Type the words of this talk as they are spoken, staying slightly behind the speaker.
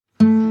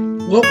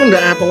Welcome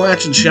to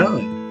Appalachian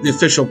Shine, the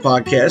official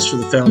podcast for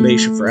the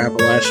Foundation for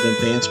Appalachian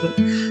Advancement.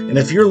 And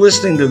if you're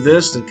listening to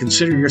this, then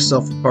consider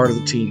yourself a part of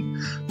the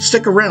team.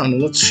 Stick around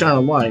and let's shine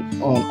a light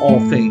on all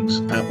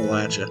things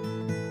Appalachia.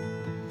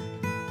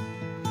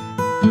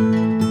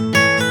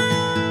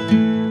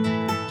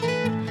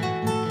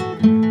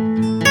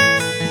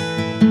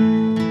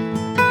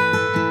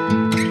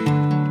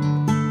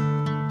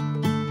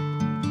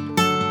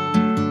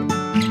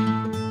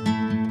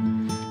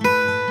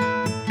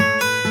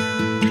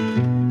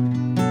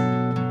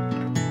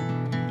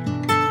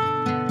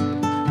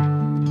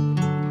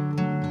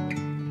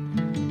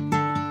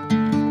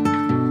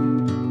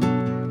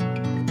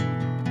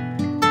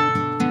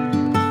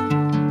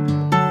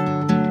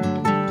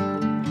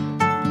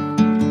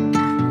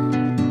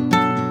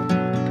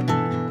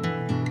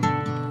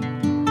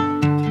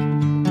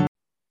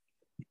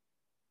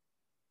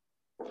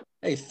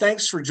 Hey,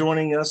 thanks for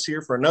joining us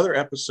here for another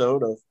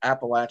episode of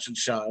Appalachian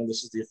Shine.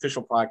 This is the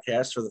official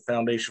podcast for the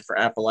Foundation for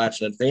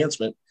Appalachian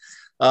Advancement.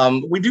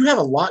 We do have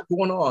a lot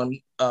going on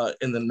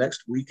in the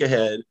next week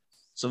ahead.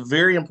 Some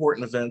very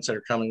important events that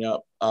are coming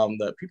up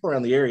that people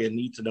around the area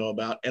need to know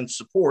about and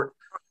support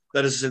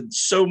that is in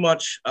so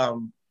much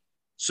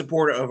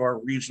support of our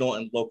regional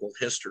and local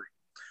history.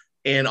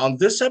 And on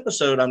this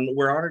episode,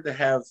 we're honored to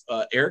have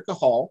Erica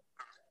Hall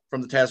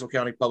from the Tazewell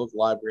County Public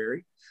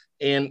Library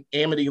and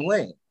Amity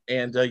Lane.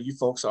 And you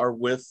folks are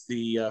with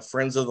the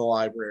Friends of the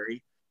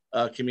Library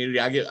community.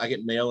 I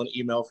get mail and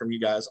email from you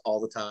guys all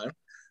the time.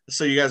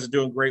 So you guys are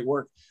doing great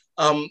work.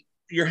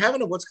 You're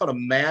having what's called a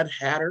Mad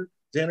Hatter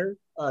dinner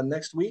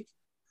next week.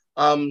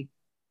 I want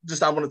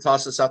to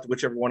toss this out to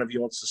whichever one of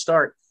you wants to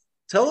start.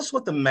 Tell us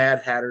what the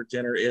Mad Hatter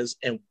dinner is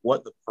and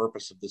what the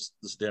purpose of this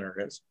dinner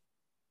is.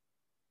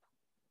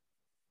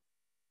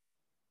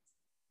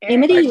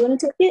 Amity, you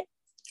want to take it?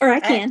 Or I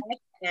can. I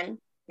can.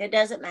 It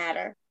doesn't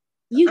matter.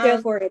 You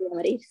go for it,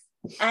 Amity.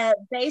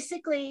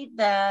 Basically,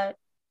 the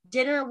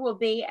dinner will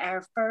be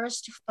our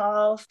first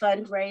fall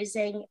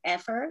fundraising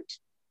effort,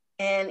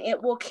 and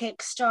it will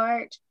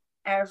kickstart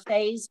our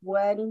phase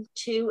 1,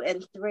 2,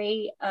 and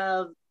 3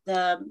 of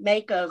the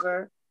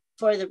makeover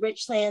for the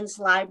Richlands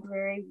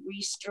Library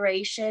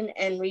Restoration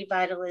and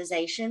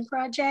Revitalization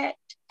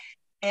Project.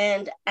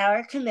 And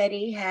our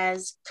committee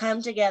has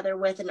come together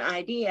with an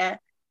idea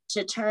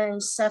to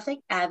turn Suffolk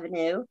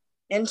Avenue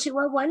into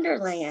a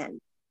wonderland.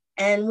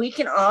 And we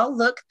can all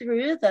look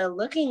through the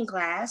looking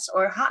glass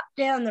or hop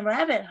down the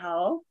rabbit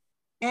hole,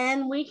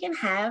 and we can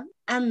have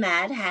a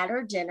Mad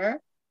Hatter dinner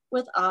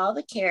with all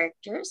the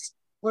characters.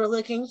 We're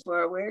looking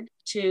forward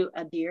to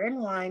a beer and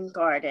wine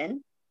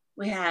garden.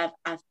 We have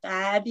a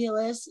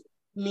fabulous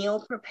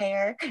meal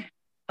prepared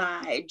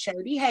by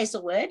Jody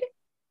Hazelwood.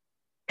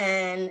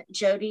 And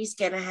Jody's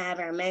going to have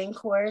our main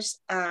course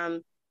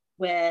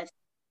with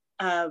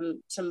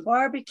some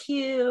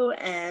barbecue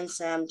and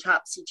some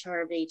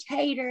topsy-turvy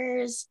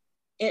taters.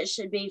 It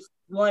should be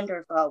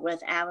wonderful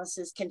with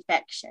Alice's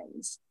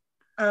Confections.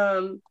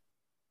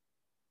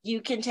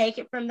 You can take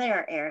it from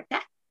there, Erica.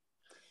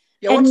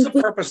 Yeah, what's the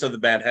purpose of the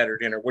Mad Hatter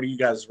dinner? What are you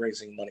guys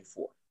raising money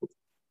for?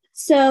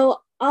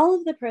 So all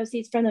of the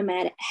proceeds from the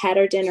Mad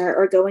Hatter dinner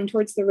are going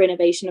towards the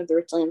renovation of the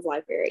Richlands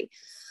Library.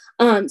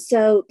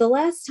 So the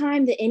last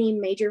time that any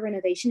major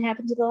renovation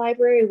happened to the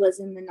library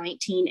was in the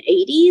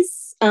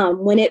 1980s,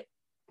 when it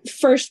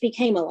first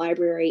became a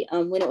library,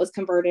 when it was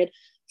converted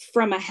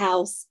from a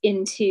house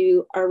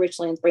into our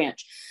Richlands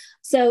branch.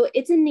 So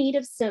it's in need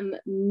of some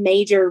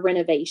major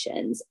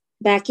renovations.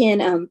 Back in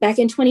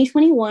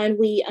 2021,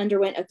 we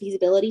underwent a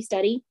feasibility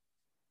study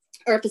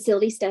or a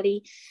facility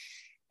study,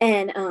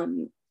 and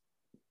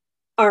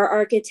our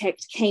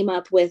architect came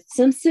up with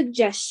some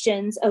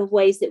suggestions of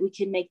ways that we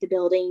could make the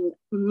building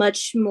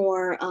much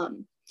more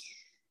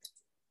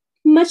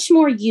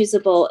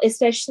usable,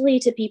 especially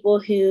to people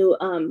who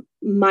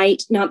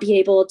might not be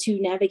able to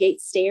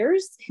navigate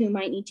stairs, who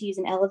might need to use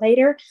an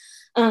elevator.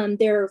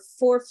 There are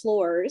 4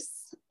 floors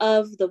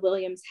of the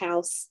Williams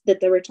house that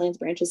the Richlands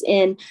branch is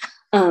in.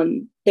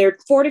 There are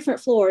 4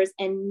 different floors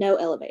and no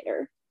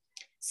elevator.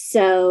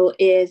 So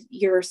if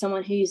you're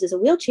someone who uses a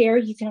wheelchair,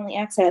 you can only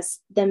access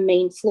the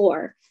main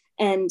floor.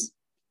 And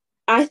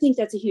I think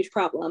that's a huge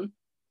problem.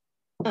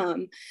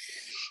 Also,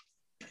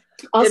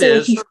 it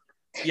is.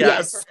 Yeah,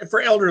 yes.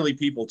 for elderly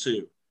people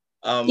too.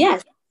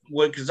 Yes.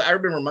 Because I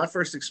remember my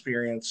first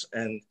experience,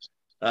 and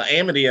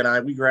Amity and I,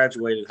 we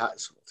graduated high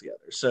school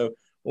together. So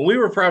when we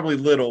were probably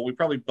little, we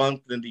probably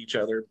bumped into each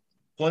other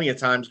plenty of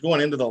times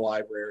going into the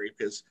library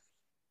because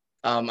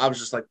I was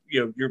just like,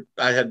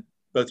 I had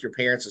both your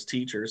parents as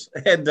teachers,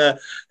 and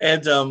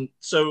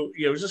so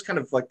it was just kind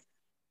of like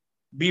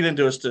beat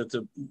into us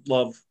to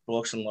love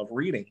books and love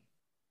reading,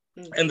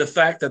 and the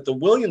fact that the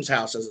Williams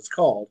House, as it's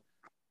called,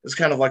 is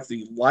kind of like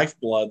the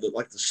lifeblood,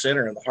 like the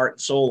center and the heart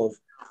and soul of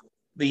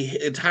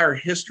the entire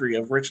history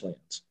of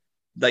Richlands,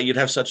 that you'd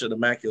have such an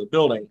immaculate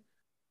building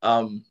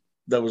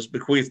that was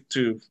bequeathed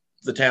to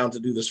the town to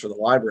do this for the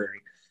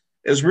library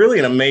is really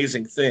an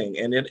amazing thing.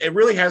 And it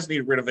really has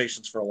needed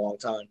renovations for a long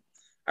time.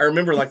 I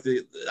remember I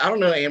don't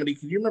know, Amity,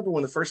 can you remember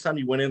when the first time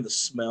you went in, the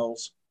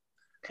smells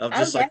of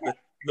just like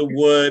the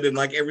wood, and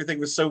like everything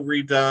was so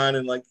redone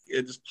and like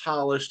it just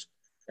polished.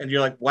 And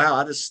you're like, wow,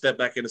 I just stepped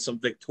back into some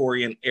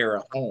Victorian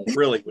era home,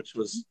 really, which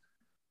was,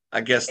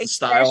 I guess, the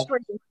style.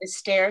 Especially with the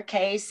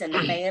staircase and the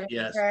banister.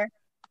 Yes.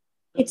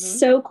 It's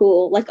so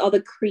cool. Like all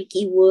the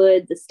creaky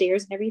wood, the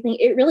stairs and everything.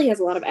 It really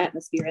has a lot of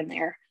atmosphere in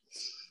there.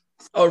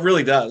 Oh, it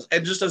really does.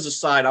 And just as a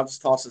side, I'll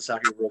just toss this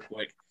out here real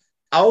quick.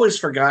 I always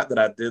forgot that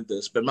I did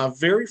this, but my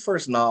very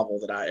first novel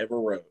that I ever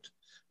wrote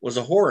was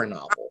a horror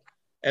novel,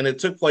 and it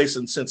took place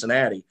in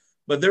Cincinnati.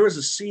 But there was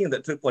a scene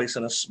that took place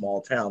in a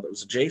small town that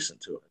was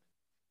adjacent to it.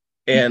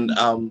 And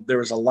there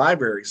was a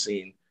library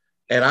scene,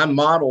 and I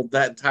modeled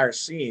that entire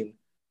scene,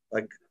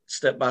 like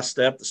step by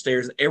step, the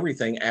stairs,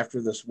 everything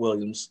after this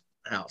Williams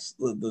house,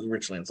 the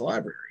Richlands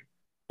Library.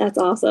 That's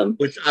awesome.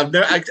 Which I've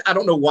never, I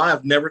don't know why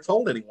I've never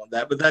told anyone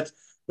that, but that's,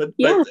 but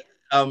yeah.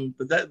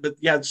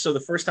 So the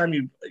first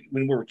time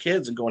when we were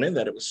kids and going in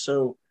that, it was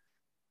so,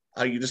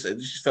 it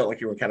just felt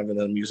like you were kind of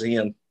in a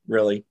museum,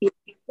 really. It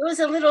was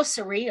a little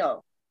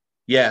surreal.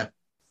 Yeah.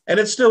 And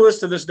it still is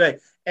to this day.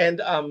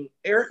 And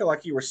Erica,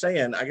 like you were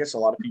saying, I guess a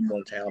lot of people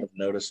in town have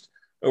noticed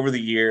over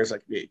the years,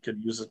 like it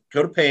could use a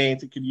coat of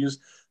paint, it could use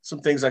some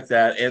things like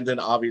that. And then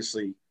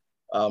obviously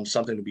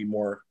something to be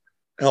more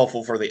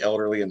helpful for the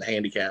elderly and the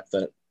handicapped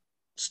that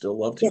still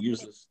love to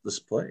use this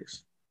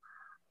place.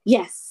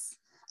 Yes.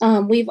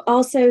 We've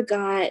also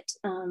got,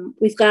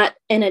 we've got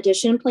an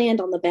addition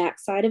planned on the back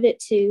side of it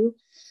too,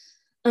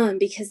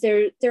 because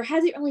there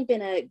hasn't really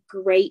been a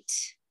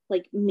great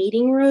like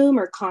meeting room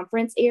or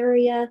conference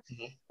area.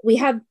 Mm-hmm. We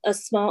have a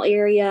small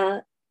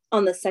area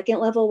on the second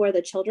level where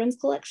the children's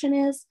collection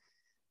is,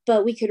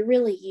 but we could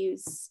really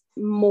use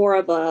more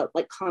of a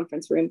like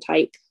conference room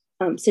type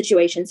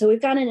situation. So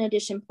we've got an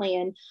addition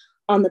plan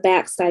on the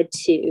back side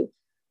too.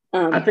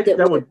 I think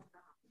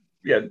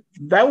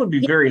that would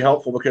be very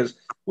helpful, because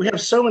we have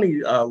so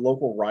many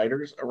local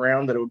writers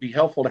around that it would be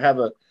helpful to have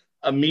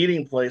a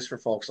meeting place for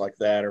folks like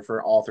that, or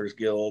for authors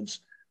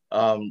guilds,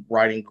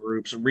 writing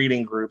groups,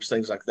 reading groups,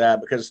 things like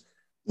that, because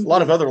a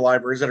lot of other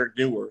libraries that are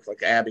newer,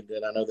 like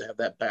Abingdon, I know they have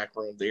that back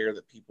room there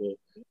that people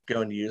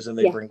go and use, and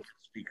they bring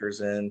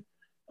speakers in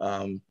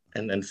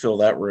and fill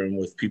that room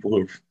with people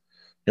who've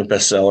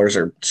bestsellers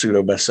or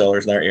pseudo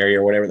bestsellers in their area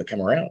or whatever that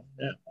come around.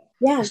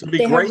 Yeah, so it'd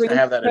be great to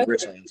have that in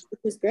Richlands. Which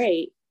is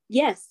great.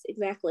 Yes,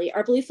 exactly.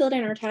 Our Bluefield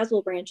and our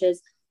Tazewell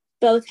branches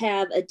both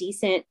have a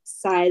decent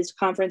sized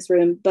conference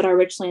room, but our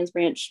Richlands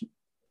branch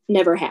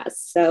never has.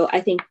 So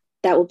I think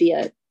that will be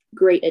a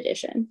great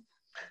addition.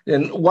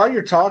 And while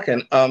you're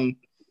talking,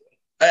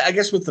 I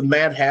guess with the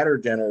Mad Hatter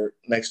dinner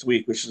next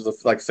week, which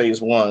is like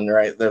phase one,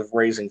 right? The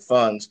raising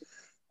funds.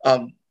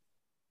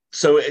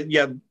 So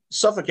yeah,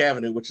 Suffolk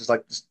Avenue, which is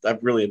like just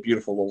really a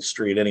beautiful little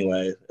street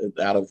anyway,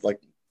 out of like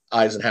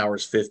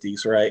Eisenhower's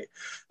 50s, right?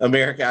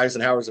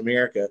 Eisenhower's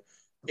America.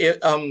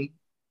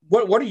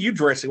 What are you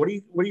dressing? What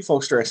are you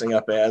folks dressing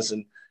up as?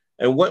 And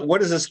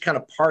what is this kind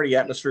of party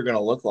atmosphere going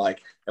to look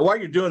like? And while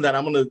you're doing that,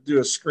 I'm going to do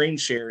a screen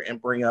share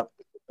and bring up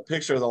a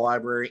picture of the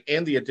library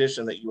and the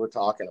edition that you were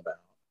talking about.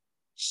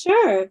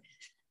 Sure.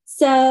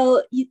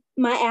 So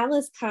my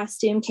Alice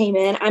costume came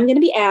in. I'm going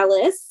to be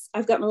Alice.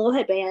 I've got my little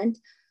headband.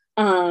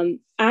 I'm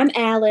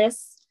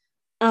Alice.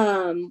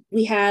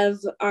 We have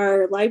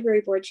our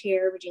library board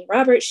chair, Regina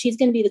Roberts. She's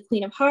going to be the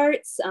Queen of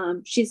Hearts.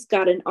 She's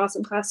got an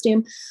awesome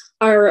costume.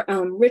 Our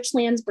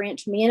Richlands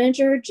branch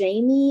manager,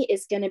 Jamie,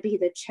 is going to be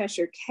the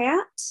Cheshire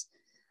Cat.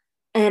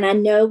 And I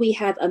know we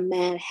have a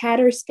Mad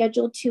Hatter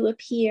scheduled to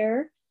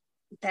appear.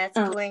 That's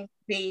going to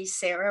be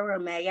Sarah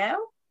Romeo.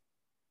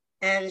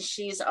 And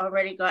she's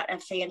already got a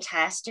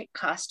fantastic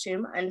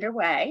costume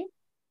underway.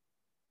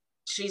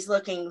 She's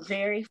looking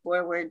very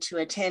forward to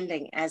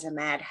attending as a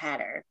Mad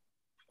Hatter.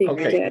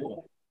 Okay.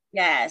 Cool.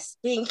 Yes,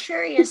 being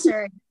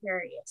curiouser and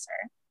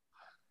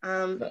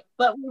curiouser.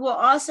 But we will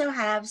also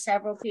have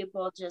several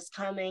people just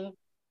coming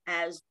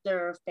as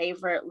their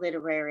favorite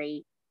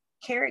literary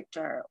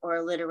character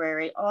or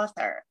literary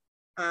author.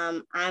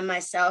 I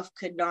myself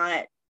could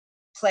not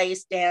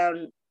place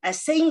down a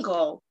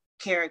single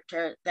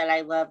character that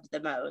I loved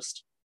the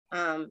most.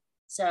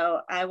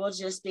 So I will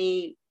just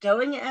be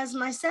going as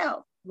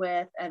myself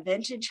with a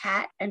vintage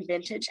hat and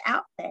vintage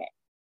outfit.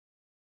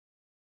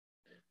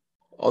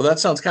 Oh, that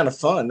sounds kind of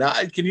fun. Now,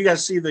 can you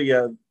guys see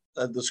the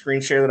screen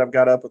share that I've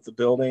got up with the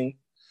building?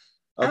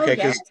 Okay,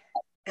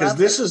 because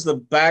this is the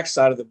back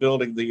side of the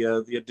building,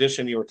 the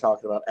addition you were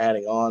talking about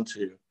adding on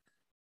to.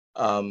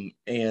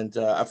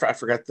 I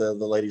forgot the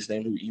lady's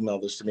name who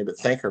emailed this to me, but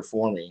thank her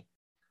for me.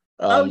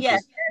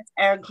 Yes, that's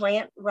our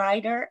grant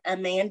writer,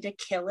 Amanda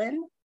Killen.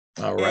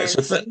 All right,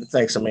 so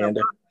thanks,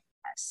 Amanda.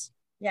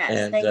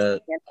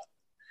 Yes,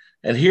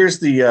 and here's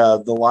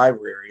the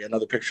library,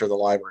 another picture of the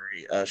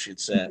library she'd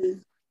sent. Mm-hmm.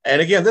 And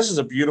again, this is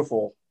a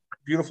beautiful,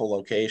 beautiful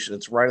location.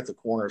 It's right at the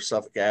corner of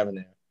Suffolk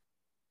Avenue,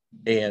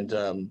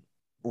 and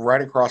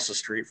right across the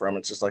street from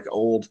it's just like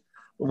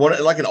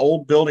like an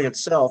old building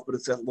itself, but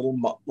it's got little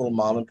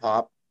mom and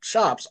pop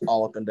shops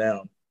all up and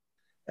down.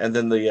 And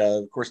then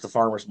of course, the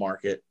farmers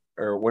market,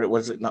 or what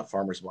was it? Not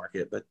farmers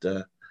market, but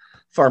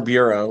Farm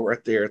Bureau,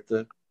 right there at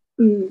the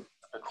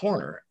a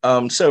corner.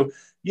 So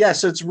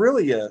it's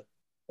really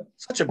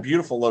such a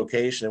beautiful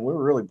location, and we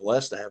were really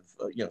blessed to have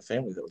a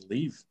family that would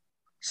leave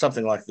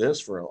something like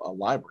this for a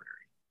library.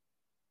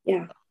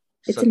 Yeah,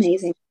 it's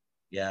amazing.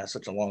 Yeah,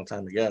 such a long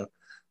time ago.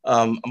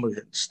 I'm going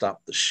to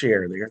stop the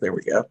share there. There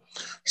we go.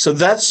 So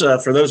that's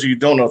for those of you who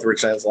don't know what the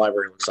Richlands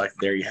Library looks like.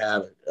 There you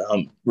have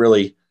it.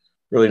 Really,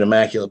 really an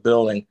immaculate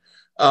building.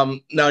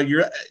 Now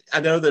I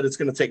know that it's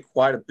going to take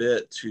quite a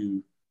bit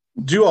to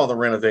do all the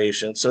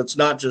renovations. So it's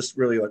not just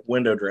really like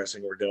window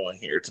dressing we're doing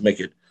here to make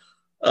it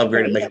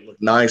upgrade and make it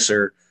look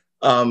nicer.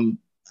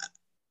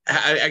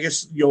 I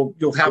guess you'll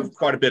have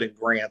quite a bit of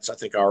grants, I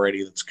think,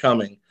 already that's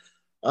coming.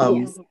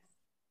 Yes.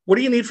 What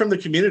do you need from the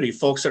community,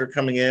 folks that are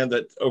coming in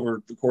that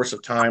over the course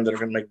of time that are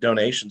going to make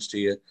donations to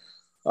you?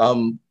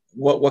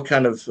 What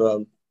kind of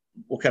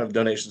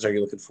donations are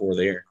you looking for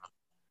there?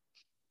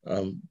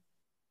 Well,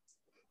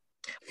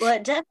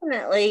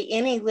 definitely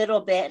any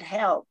little bit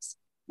helps.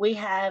 We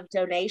have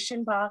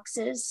donation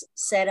boxes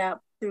set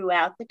up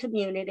throughout the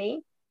community.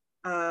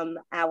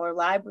 Our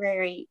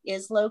library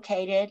is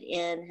located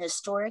in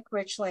historic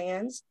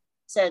Richlands,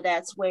 so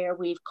that's where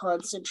we've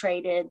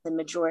concentrated the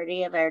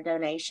majority of our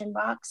donation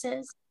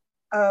boxes.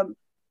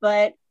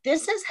 But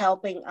this is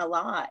helping a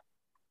lot.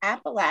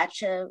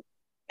 Appalachia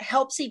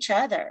helps each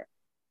other,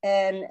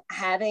 and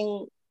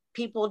having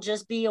people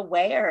just be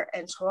aware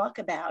and talk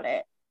about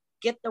it,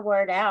 get the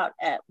word out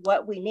at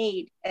what we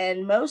need.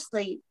 And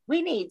mostly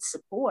we need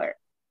support.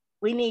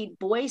 We need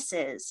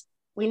voices.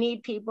 We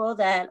need people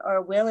that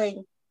are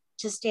willing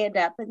to stand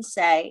up and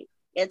say,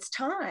 it's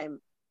time.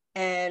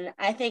 And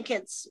I think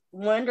it's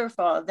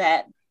wonderful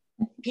that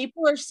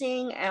people are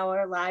seeing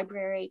our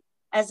library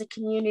as a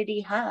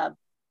community hub.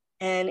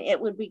 And it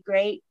would be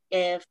great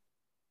if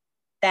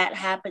that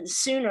happens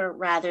sooner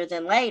rather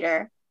than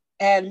later.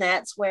 And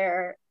that's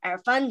where our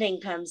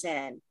funding comes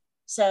in.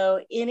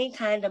 So any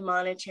kind of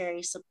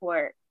monetary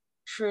support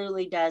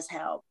truly does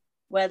help,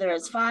 whether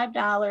it's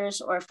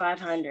 $5 or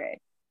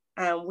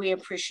 $500. We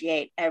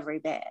appreciate every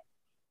bit.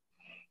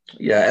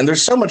 Yeah, and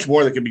there's so much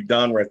more that can be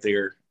done right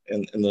there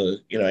in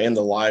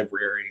the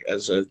library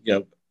as a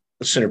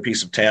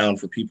centerpiece of town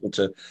for people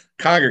to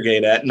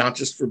congregate at, not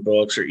just for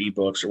books or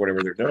ebooks or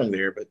whatever they're doing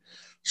there, but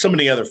so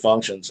many other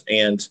functions.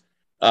 And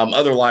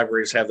other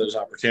libraries have those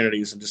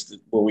opportunities, and just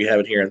where we have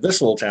it here in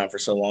this little town for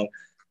so long.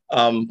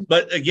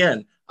 But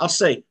again, I'll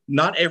say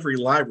not every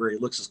library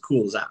looks as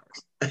cool as ours.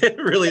 It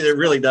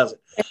really doesn't.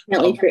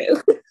 Definitely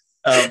true.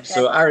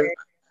 So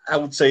I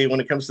would say when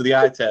it comes to the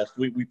eye test,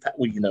 we beat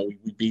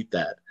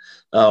that.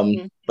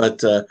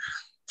 But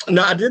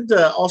no, I did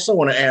also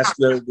want to ask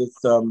though,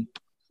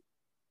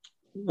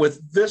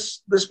 with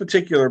this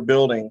particular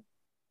building,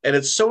 and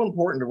it's so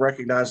important to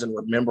recognize and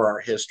remember our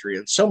history,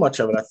 and so much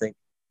of it I think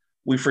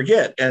we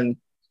forget, and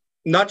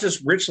not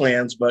just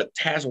Richlands, but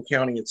Tazewell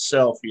County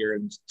itself here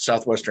in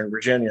southwestern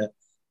Virginia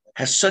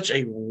has such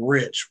a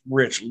rich,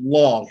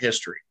 long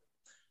history.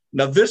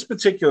 Now, this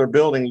particular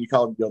building, you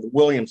call it the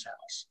Williams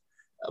House.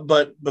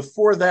 But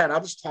before that, I'll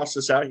just toss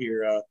this out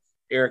here,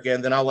 Eric,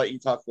 and then I'll let you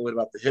talk a little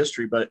bit about the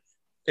history. But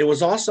it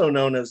was also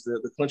known as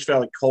the Clinch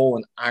Valley Coal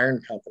and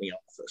Iron Company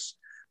office.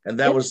 And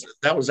that was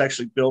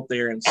actually built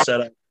there and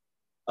set up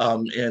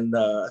in,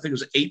 I think it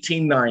was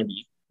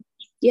 1890.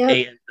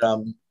 Yeah.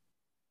 And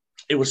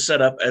it was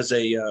set up as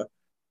a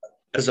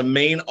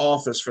main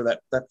office for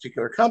that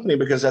particular company,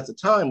 because at the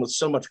time, with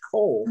so much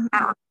coal,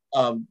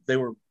 they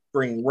were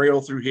bringing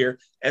rail through here,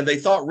 and they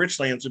thought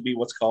Richlands would be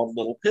what's called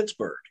Little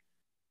Pittsburgh.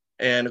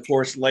 And of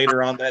course,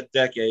 later on that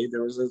decade,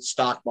 there was a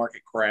stock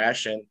market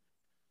crash, and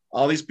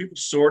all these people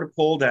sort of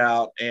pulled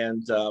out,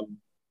 and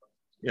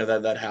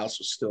that house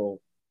was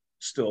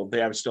still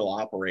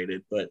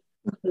operated, but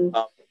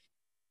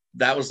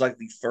that was like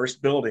the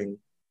first building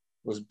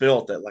was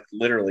built that like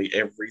literally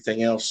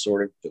everything else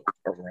sort of built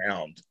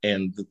around,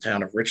 and the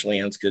town of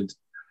Richlands could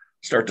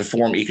start to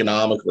form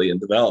economically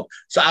and develop.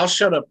 So I'll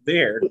shut up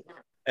there,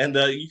 and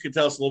you can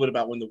tell us a little bit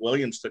about when the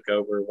Williams took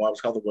over, why it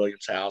was called the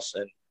Williams House,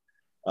 and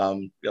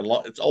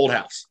it's old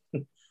house.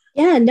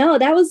 Yeah, no,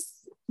 that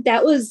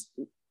was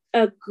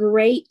a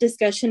great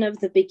discussion of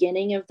the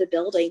beginning of the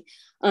building.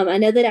 I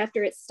know that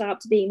after it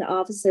stopped being the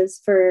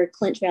offices for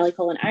Clinch Valley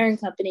Coal and Iron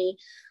Company,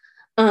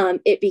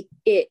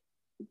 it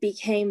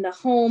became the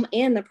home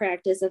and the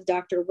practice of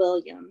Dr.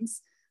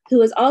 Williams, who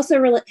was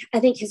also, I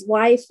think his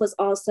wife was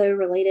also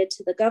related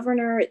to the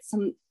governor. It's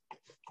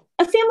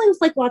a family with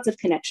like lots of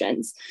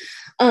connections.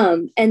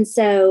 And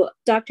so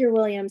Dr.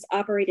 Williams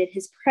operated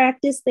his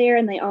practice there,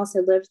 and they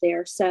also lived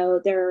there.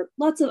 So there are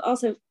lots of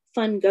also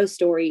fun ghost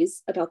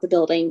stories about the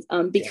building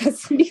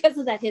because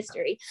of that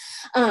history.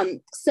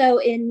 So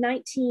in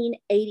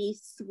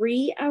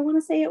 1983, I want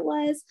to say it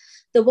was,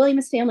 the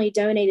Williams family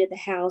donated the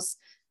house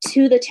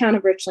to the town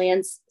of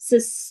Richlands,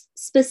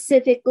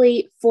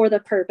 specifically for the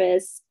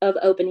purpose of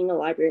opening a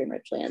library in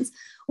Richlands,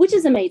 which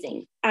is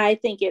amazing. I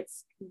think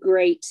it's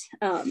great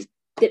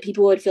that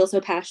people would feel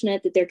so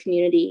passionate that their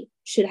community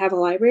should have a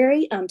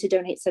library to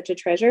donate such a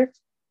treasure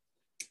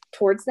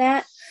towards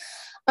that.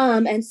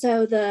 And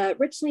so the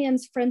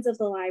Richlands Friends of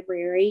the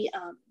Library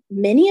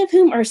many of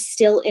whom are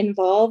still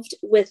involved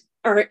with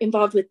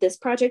this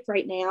project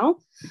right now,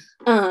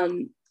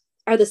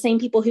 are the same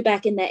people who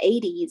back in the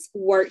 80s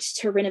worked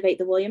to renovate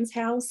the Williams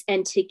House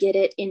and to get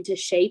it into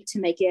shape to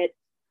make it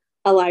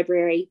a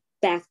library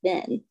back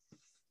then.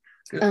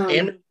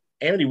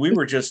 Amity, we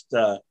were just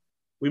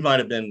we might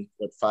have been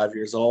 5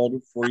 years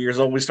old, 4 years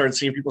old. We started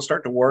seeing people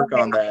start to work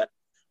on that,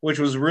 which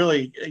was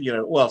really,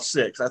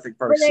 6, I think,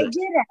 probably 6. They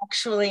did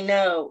actually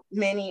know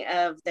many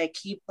of the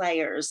key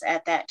players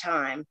at that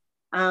time.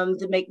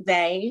 The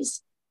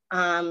McVeys,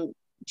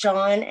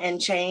 John and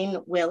Jane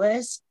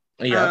Willis,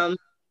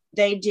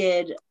 they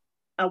did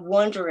a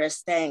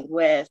wondrous thing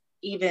with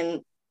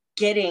even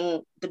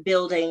getting the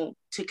building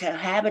to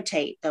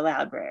cohabitate the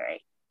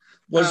library.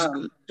 Was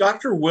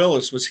Dr.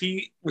 Willis, was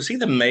he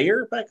the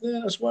mayor back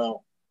then as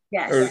well?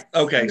 Yes.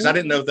 Okay, because I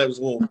didn't know if that was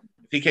if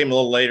he came a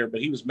little later,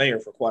 but he was mayor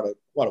for quite a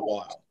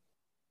while.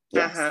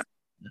 Yes. Uh-huh.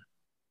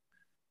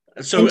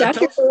 So and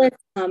Dr. Willis,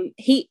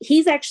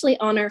 he's actually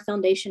on our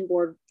foundation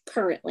board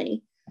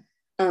currently.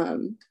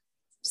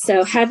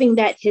 So having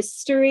that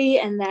history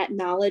and that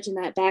knowledge and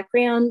that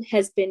background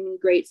has been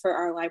great for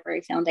our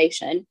library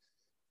foundation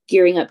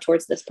gearing up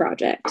towards this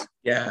project.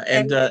 Yeah,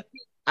 and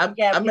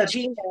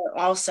Regina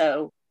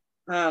also,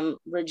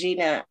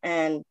 Regina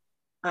and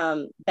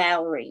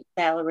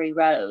Valerie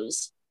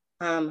Rose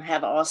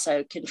have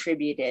also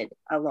contributed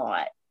a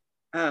lot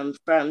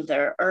from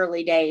their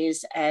early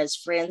days as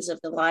friends of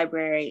the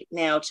library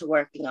now to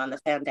working on the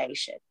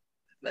foundation.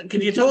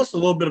 Can you tell us a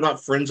little bit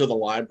about Friends of the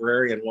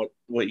Library and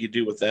what you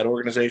do with that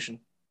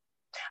organization?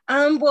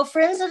 Well,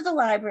 Friends of the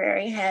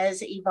Library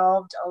has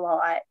evolved a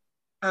lot,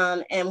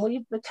 and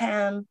we've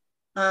become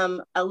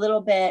a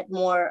little bit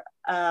more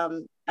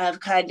of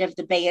kind of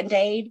the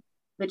Band-Aid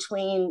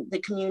between the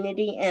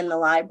community and the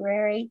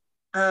library.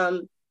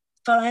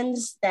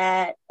 Funds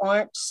that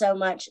aren't so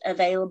much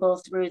available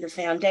through the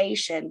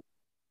foundation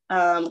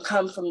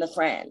come from the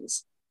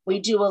Friends. We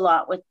do a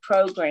lot with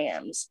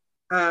programs.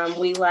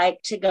 We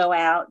like to go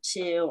out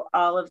to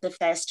all of the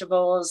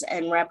festivals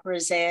and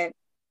represent.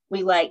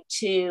 We like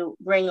to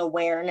bring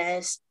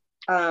awareness.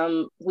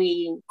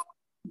 We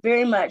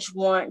very much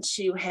want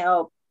to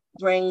help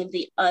bring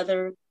the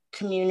other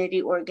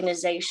community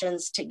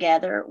organizations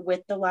together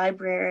with the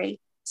library,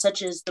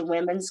 such as the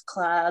Women's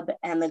Club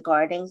and the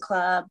Garden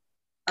Club.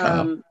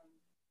 The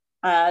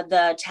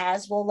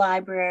Tazewell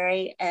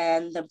Library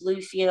and the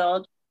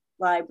Bluefield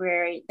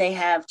Library, they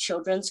have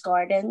children's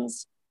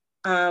gardens,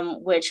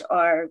 which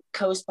are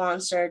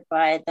co-sponsored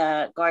by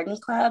the Garden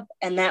Club.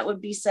 And that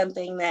would be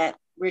something that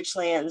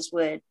Richlands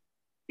would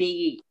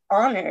be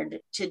honored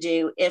to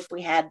do if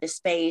we had the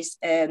space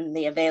and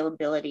the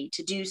availability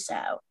to do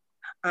so.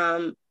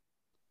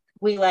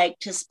 We like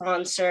to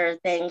sponsor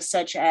things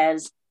such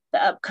as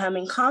the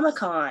upcoming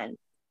Comic-Con,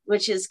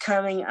 which is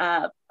coming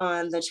up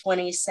on the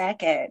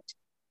 22nd.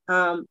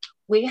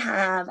 We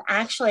have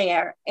actually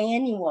our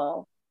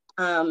annual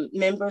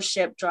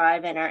membership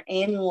drive, and our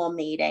annual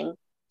meeting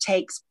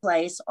takes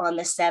place on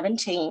the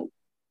 17th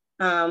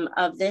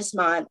of this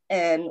month.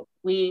 And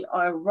we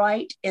are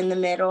right in the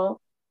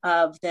middle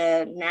of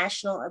the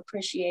National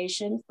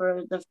Appreciation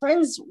for the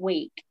Friends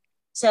Week.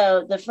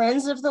 So the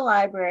Friends of the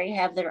Library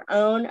have their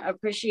own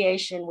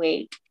Appreciation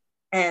Week,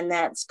 and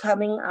that's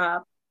coming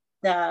up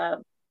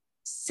the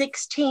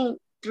 16th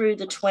through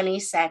the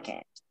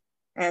 22nd.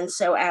 And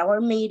so our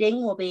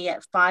meeting will be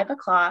at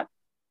 5:00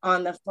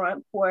 on the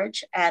front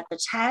porch at the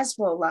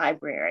Tazewell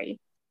Library,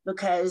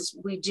 because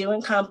we do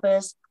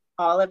encompass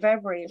all of our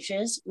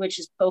branches, which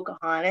is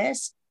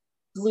Pocahontas,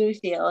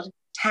 Bluefield,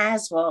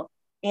 Tazewell,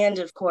 and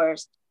of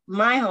course,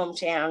 my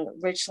hometown,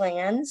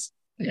 Richlands.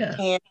 Yeah.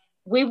 And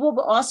we will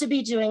also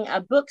be doing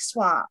a book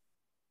swap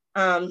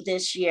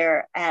this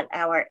year at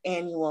our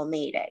annual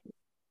meeting.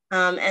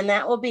 And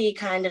that will be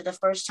kind of the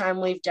first time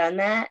we've done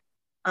that.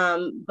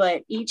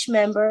 But each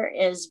member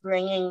is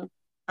bringing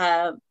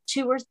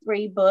 2 or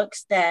 3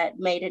 books that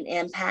made an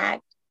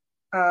impact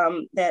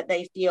that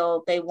they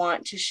feel they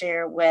want to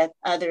share with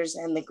others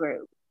in the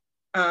group.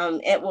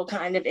 It will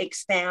kind of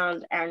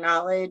expound our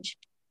knowledge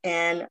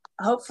and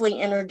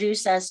hopefully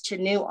introduce us to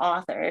new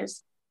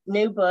authors,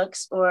 new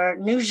books, or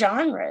new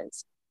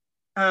genres.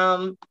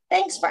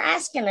 Thanks for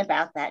asking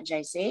about that,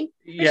 JC.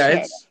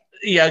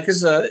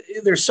 Because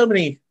there's so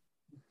many.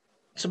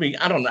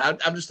 I don't know.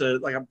 I'm just a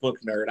book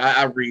nerd.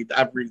 I read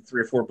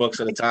 3 or 4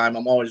 books at a time.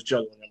 I'm always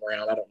juggling them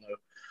around. I don't know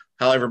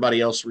how everybody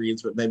else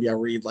reads, but maybe I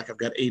read like I've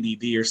got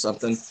ADD or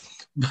something.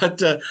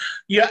 But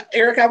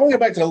Eric, I want to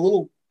go back to a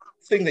little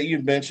thing that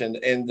you'd mentioned.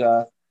 And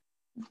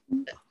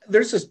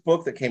there's this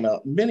book that came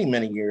out many,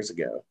 many years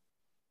ago.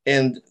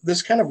 And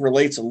this kind of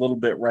relates a little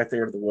bit right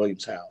there to the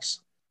Williams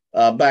House.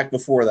 Back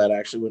before that,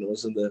 actually, when it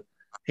was in the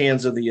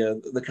hands of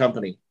the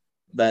company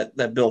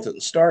that built it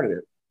and started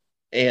it.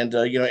 And,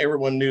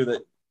 everyone knew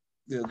that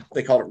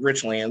they called it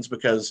Richlands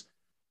because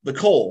the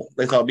coal,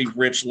 they thought it'd be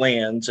rich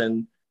lands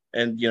and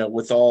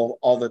with all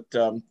that,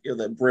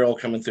 that Braille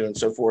coming through and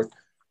so forth.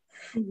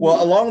 Mm-hmm.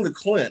 Well, along the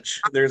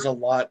Clinch, there's a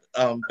lot,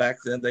 back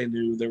then they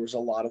knew there was a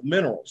lot of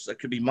minerals that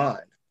could be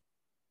mined.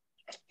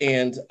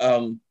 And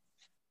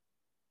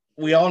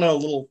we all know a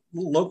little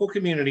local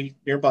community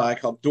nearby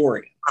called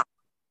Dorian,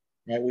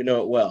 right? We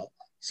know it well.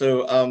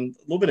 So a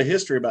little bit of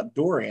history about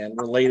Dorian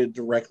related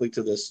directly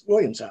to this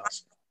Williams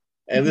house.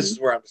 And this is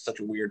where I'm such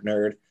a weird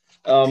nerd.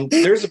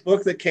 There's a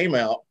book that came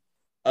out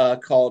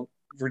called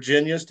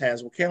Virginia's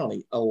Tazewell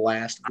County, A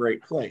Last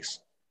Great Place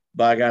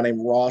by a guy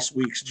named Ross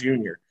Weeks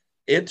Jr.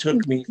 It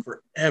took me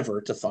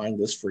forever to find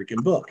this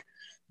freaking book,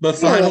 but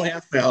finally I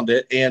found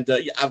it, and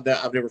I've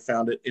never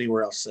found it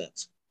anywhere else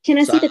since. Can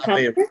I see the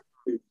cover?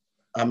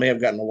 I may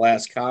have gotten the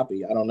last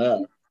copy. I don't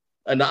know.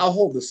 And I'll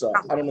hold this up.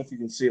 I don't know if you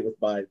can see it with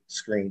my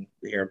screen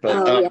here,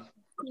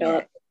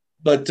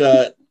 but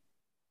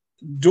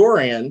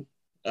Dorian,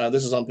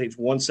 this is on page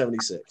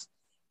 176.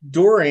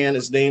 Dorian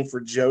is named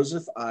for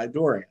Joseph I.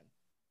 Dorian,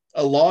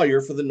 a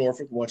lawyer for the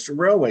Norfolk Western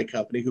Railway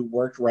Company who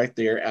worked right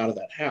there out of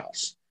that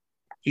house.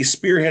 He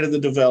spearheaded the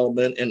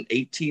development in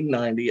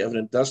 1890 of an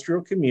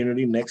industrial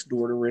community next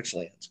door to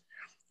Richlands,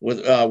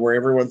 where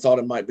everyone thought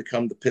it might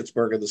become the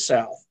Pittsburgh of the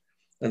South.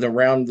 And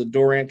around the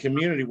Dorian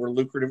community were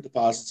lucrative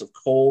deposits of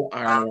coal,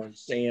 iron ore,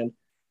 sand,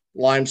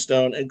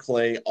 limestone, and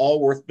clay,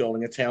 all worth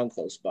building a town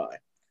close by.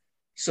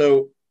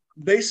 So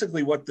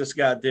basically what this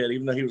guy did,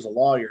 even though he was a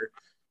lawyer,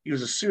 he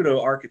was an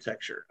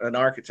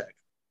architect.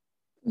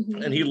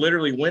 And he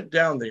literally went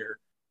down there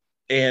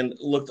and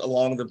looked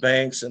along the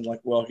banks and like,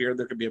 well, here,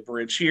 there could be a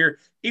bridge here.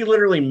 He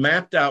literally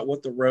mapped out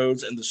what the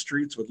roads and the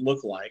streets would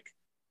look like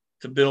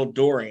to build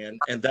Dorian.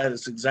 And that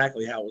is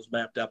exactly how it was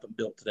mapped up and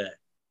built today.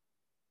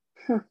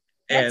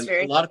 And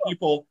a lot of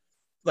people,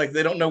 like,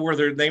 they don't know where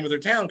their name of their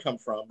town come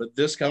from, but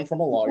this come from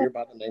a lawyer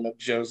by the name of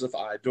Joseph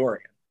I.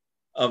 Dorian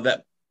of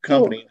that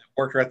company that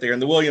worked right there in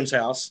the Williams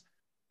house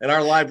in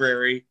our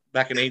library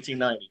back in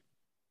 1890.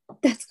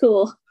 That's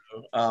cool.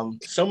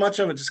 So much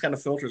of it just kind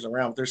of filters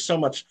around. There's so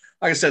much,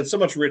 like I said, so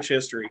much rich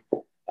history.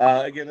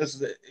 Again, this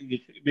is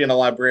being a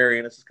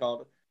librarian. This is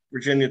called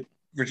Virginia's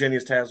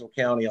Tazewell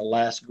County, A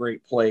Last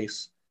Great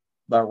Place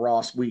by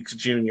Ross Weeks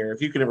Jr.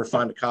 If you could ever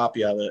find a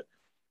copy of it,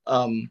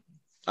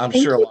 I'm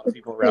sure a lot of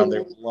people around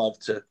there would love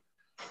to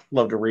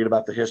read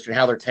about the history,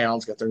 how their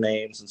towns got their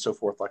names and so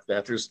forth like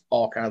that. There's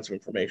all kinds of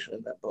information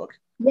in that book.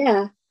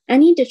 Yeah. I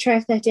need to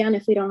track that down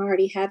if we don't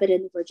already have it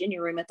in the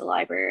Virginia room at the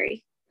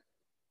library.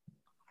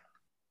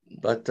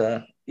 But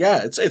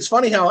it's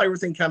funny how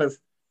everything kind of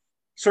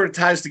sort of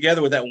ties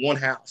together with that one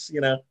house. You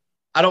know,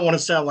 I don't want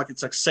to sound like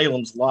it's like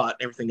Salem's Lot.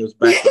 Everything goes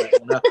back to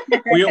that.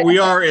 we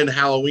are in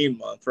Halloween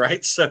month,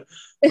 right? So,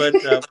 but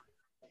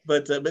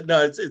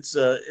no, it's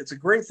a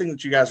great thing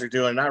that you guys are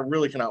doing, and I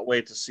really cannot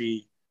wait to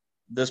see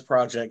this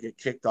project get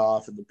kicked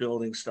off and the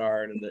building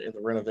start and the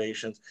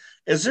renovations.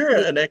 Is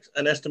there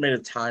an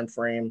estimated time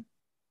frame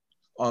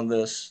on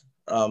this?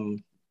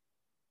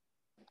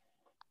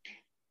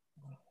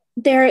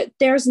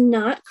 There's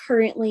not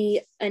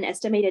currently an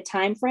estimated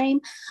time frame.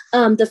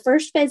 The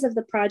first phase of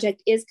the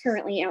project is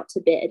currently out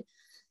to bid.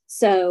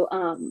 So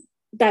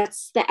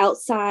that's the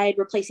outside,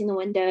 replacing the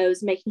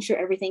windows, making sure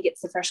everything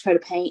gets the fresh coat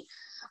of paint.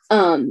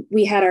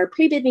 We had our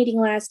pre-bid meeting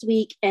last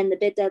week, and the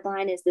bid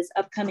deadline is this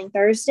upcoming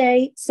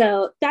Thursday.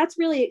 So that's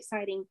really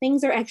exciting.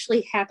 Things are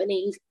actually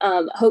happening.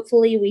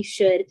 Hopefully we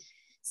should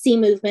see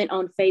movement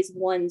on phase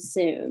 1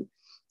 soon.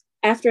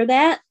 After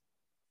that,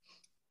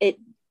 it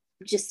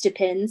just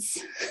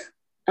depends.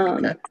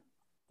 Okay.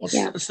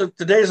 Well, so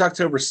today is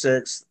October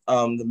 6th.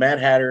 The Mad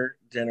Hatter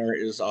dinner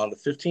is on the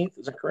 15th.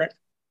 Is that correct?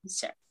 Yes,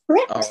 sir.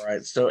 Correct. All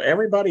right. So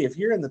everybody, if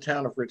you're in the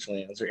town of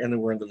Richlands or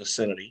anywhere in the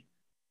vicinity,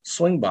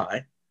 swing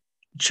by,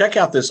 check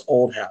out this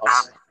old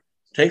house,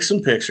 take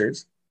some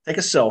pictures, take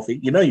a selfie.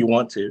 You know you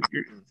want to.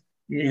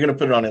 You're going to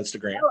put it on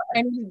Instagram.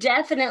 And you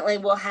definitely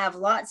will have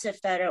lots of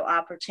photo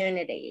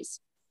opportunities.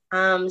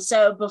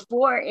 So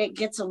before it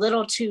gets a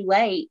little too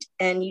late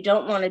and you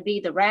don't want to be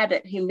the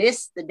rabbit who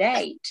missed the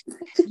date,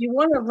 you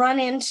want to run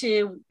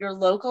into your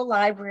local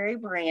library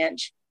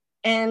branch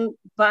and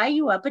buy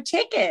you up a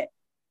ticket.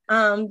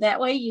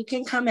 That way you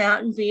can come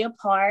out and be a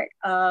part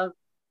of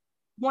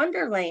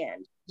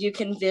Wonderland. You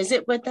can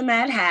visit with the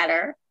Mad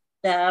Hatter,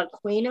 the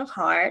Queen of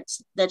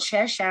Hearts, the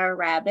Cheshire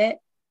Rabbit,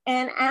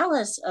 and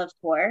Alice, of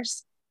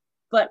course.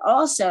 But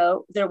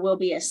also there will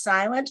be a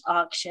silent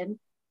auction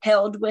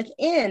held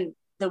within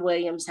the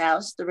Williams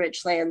House, the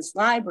Richlands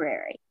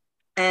Library.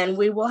 And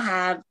we will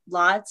have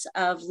lots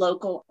of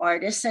local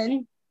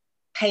artisan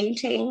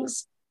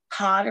paintings,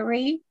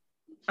 pottery.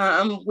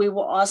 We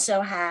will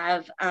also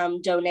have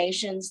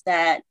donations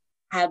that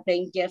have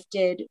been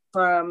gifted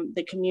from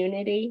the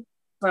community,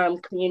 from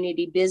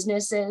community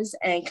businesses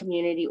and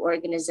community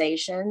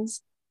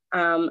organizations.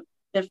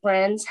 The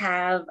Friends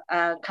have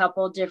a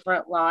couple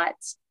different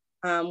lots.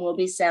 We'll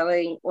be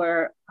selling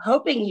or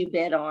hoping you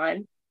bid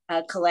on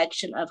a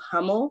collection of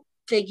Hummel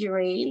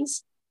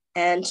figurines,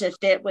 and to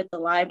fit with the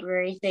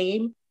library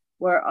theme,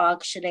 we're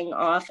auctioning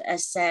off a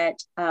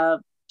set of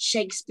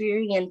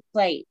Shakespearean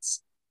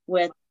plates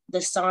with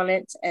the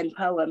sonnets and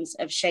poems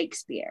of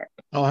Shakespeare.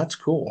 Oh, that's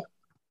cool.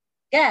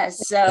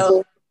 Yes,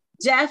 so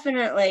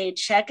definitely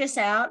check us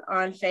out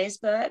on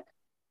Facebook.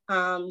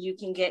 You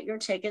can get your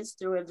tickets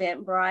through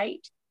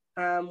Eventbrite.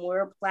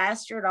 We're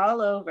plastered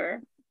all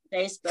over.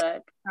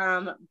 Facebook.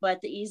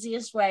 But the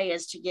easiest way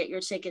is to get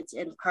your tickets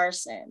in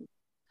person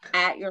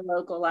at your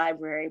local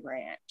library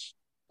branch.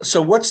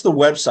 So what's the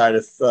website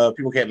if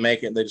people can't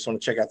make it and they just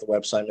want to check out the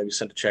website, maybe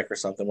send a check or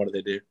something? What do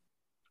they do?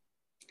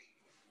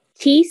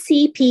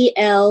 tcplweb.org,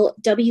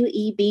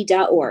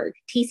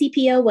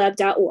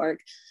 tcplweb.org.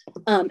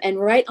 And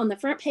right on the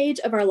front page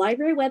of our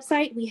library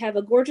website, we have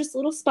a gorgeous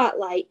little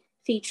spotlight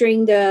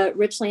featuring the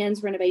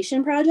Richlands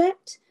renovation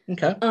project.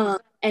 Okay.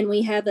 And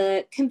we have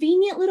a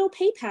convenient little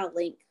PayPal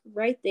link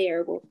right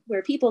there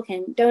where people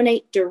can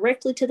donate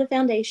directly to the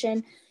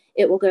foundation.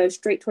 It will go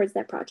straight towards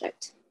that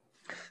project.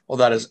 Well,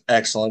 that is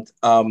excellent.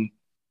 And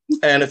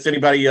if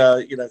anybody,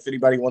 if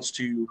anybody wants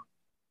to,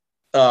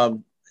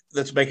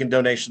 that's making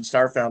donations to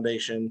our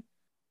foundation,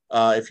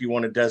 if you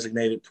want to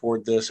designate it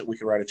toward this, we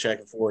can write a check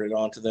and forward it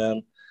on to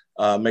them.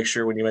 Make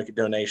sure when you make a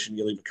donation,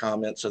 you leave a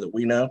comment so that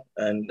we know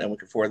and we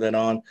can forward that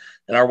on.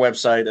 And our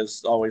website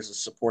is always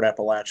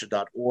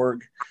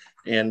supportappalachia.org.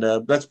 And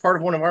that's part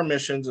of one of our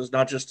missions is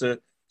not just to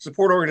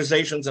support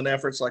organizations and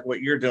efforts like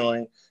what you're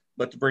doing,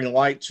 but to bring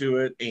light to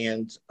it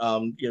and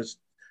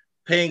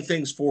paying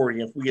things forward.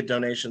 If we get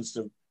donations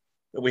that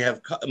we have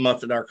a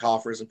month in our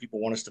coffers and people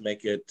want us to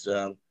make it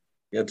to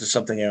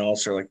something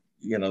else or like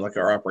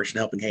our Operation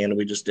Helping Hand that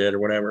we just did or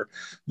whatever,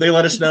 they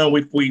let us know.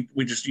 We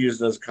just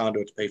use it as a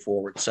conduit to pay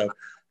forward. So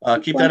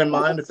keep that in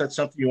mind if that's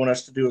something you want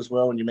us to do as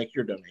well when you make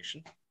your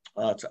donation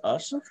to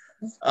us.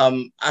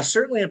 I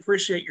certainly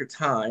appreciate your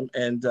time,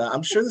 and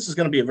I'm sure this is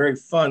going to be a very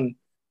fun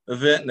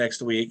event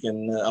next week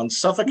on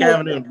Suffolk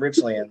Avenue in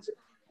Richlands.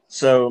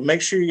 So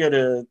make sure you go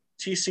to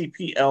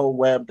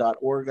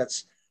tcplweb.org. That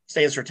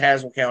stands for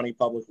Tazewell County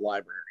Public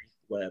Library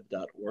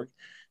web.org.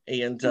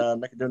 And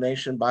make a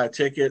donation, buy a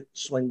ticket,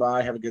 swing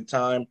by, have a good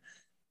time.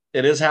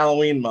 It is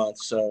Halloween month,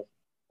 so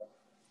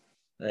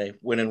hey,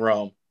 when in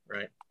Rome,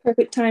 right?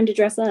 Perfect time to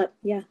dress up.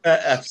 Yeah.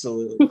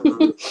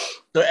 Absolutely.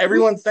 So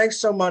everyone, thanks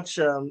so much.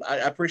 I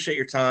appreciate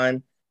your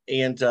time,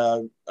 and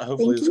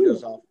hopefully this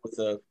goes off with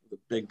a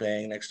big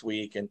bang next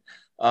week. And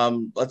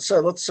let's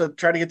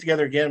try to get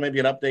together again, maybe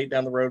an update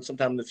down the road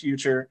sometime in the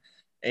future.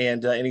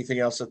 And anything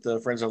else that the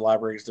Friends of the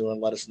Library is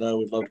doing, let us know.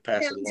 We'd love to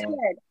pass it along.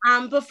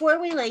 Good.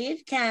 Before we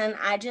leave, can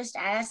I just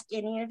ask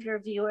any of your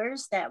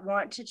viewers that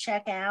want to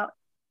check out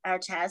our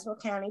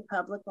Tazewell County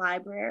Public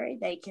Library,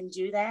 they can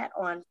do that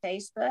on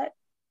Facebook.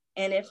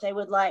 And if they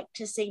would like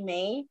to see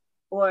me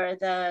or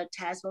the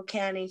Tazewell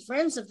County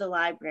Friends of the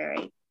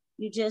Library,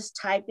 you just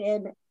type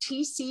in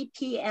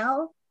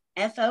TCPL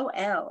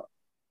FOL,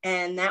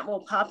 and that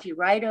will pop you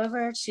right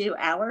over to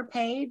our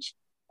page.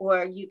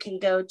 Or you can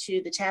go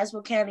to the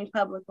Tazewell County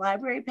Public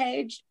Library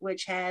page,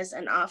 which has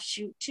an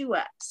offshoot to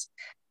us.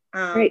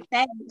 Great.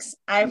 Thanks.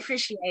 I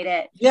appreciate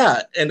it.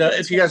 Yeah. And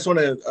if you guys want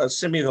to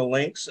send me the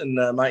links and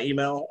my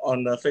email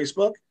on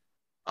Facebook,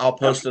 I'll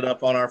post it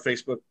up on our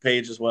Facebook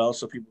page as well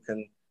so people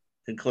can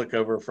click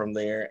over from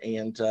there.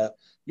 And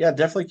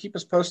definitely keep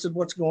us posted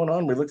what's going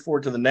on. We look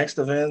forward to the next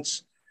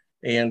events.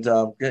 And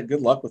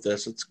good luck with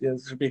this. It's going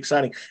to be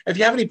exciting. If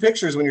you have any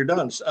pictures when you're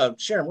done,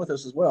 share them with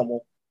us as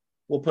well.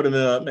 We'll put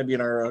them maybe in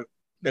our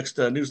next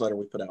newsletter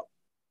we put out.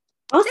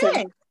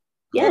 Awesome.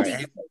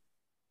 Yes.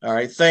 All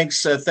right.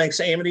 Thanks,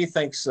 Amity.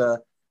 Thanks,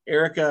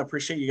 Erica.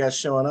 Appreciate you guys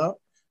showing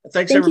up. And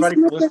thanks everybody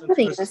for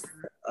listening to us.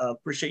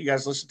 Appreciate you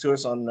guys listening to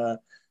us on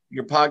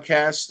your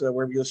podcast,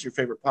 wherever you listen to your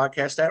favorite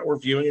podcast at, or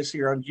viewing us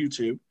here on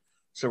YouTube.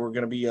 So we're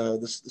going to be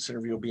this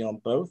interview will be on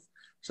both.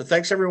 So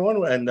thanks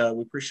everyone, and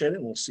we appreciate it.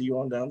 And we'll see you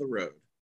on down the road.